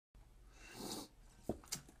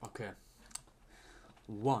Okay.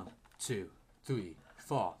 1, 2, 3,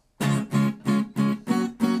 4.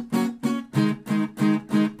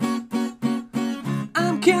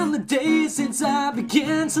 I'm counting the days since I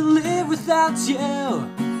began to live without you.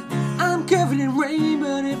 I'm covered in rain,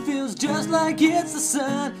 but it feels just like it's the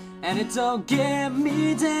sun. And it don't get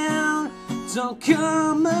me down, don't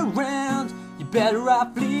come around. You better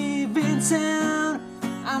off leaving town.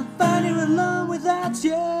 I'm finding alone without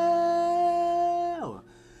you.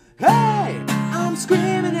 Hey, I'm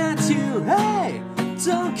screaming at you. Hey,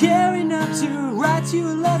 don't care enough to write you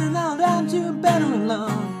a letter. Now I'm doing better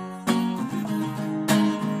alone.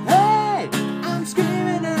 Hey, I'm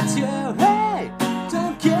screaming at you. Hey,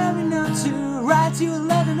 don't care enough to write you a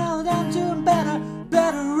letter. Now I'm doing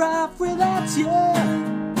better off without you.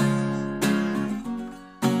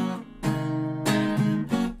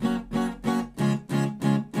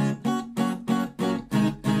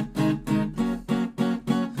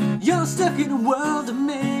 You're stuck in a world of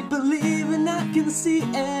make-believe and I can see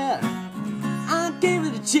it. I gave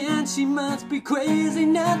it a chance, she must be crazy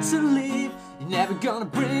not to leave. You're never gonna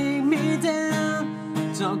bring me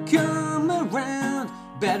down, don't come around.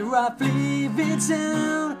 Better off leaving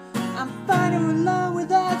town. I'm fighting alone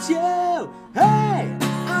without you. Hey,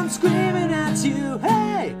 I'm screaming at you.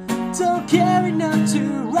 Hey, don't care enough to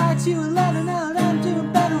write you a letter. Now I'm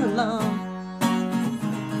doing better alone.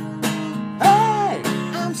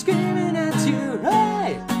 I'm screaming at you,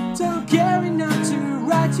 hey, don't care enough to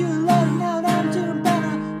write you a letter. Now I'm doing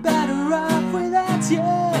better off without you.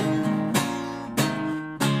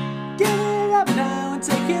 Give it up now and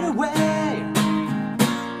take it away.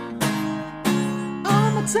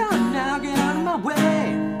 On my tongue now, get out of my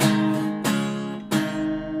way.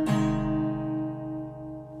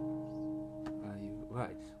 Are you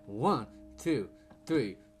right? 1, 2,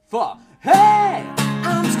 3, 4. Hey,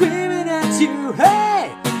 I'm screaming at you,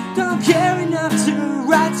 hey, don't care enough to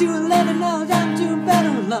write you a letter. Now I'm doing better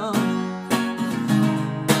alone.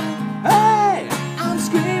 Hey, I'm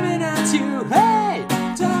screaming at you, hey,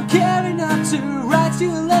 don't care enough to write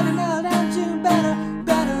you a letter.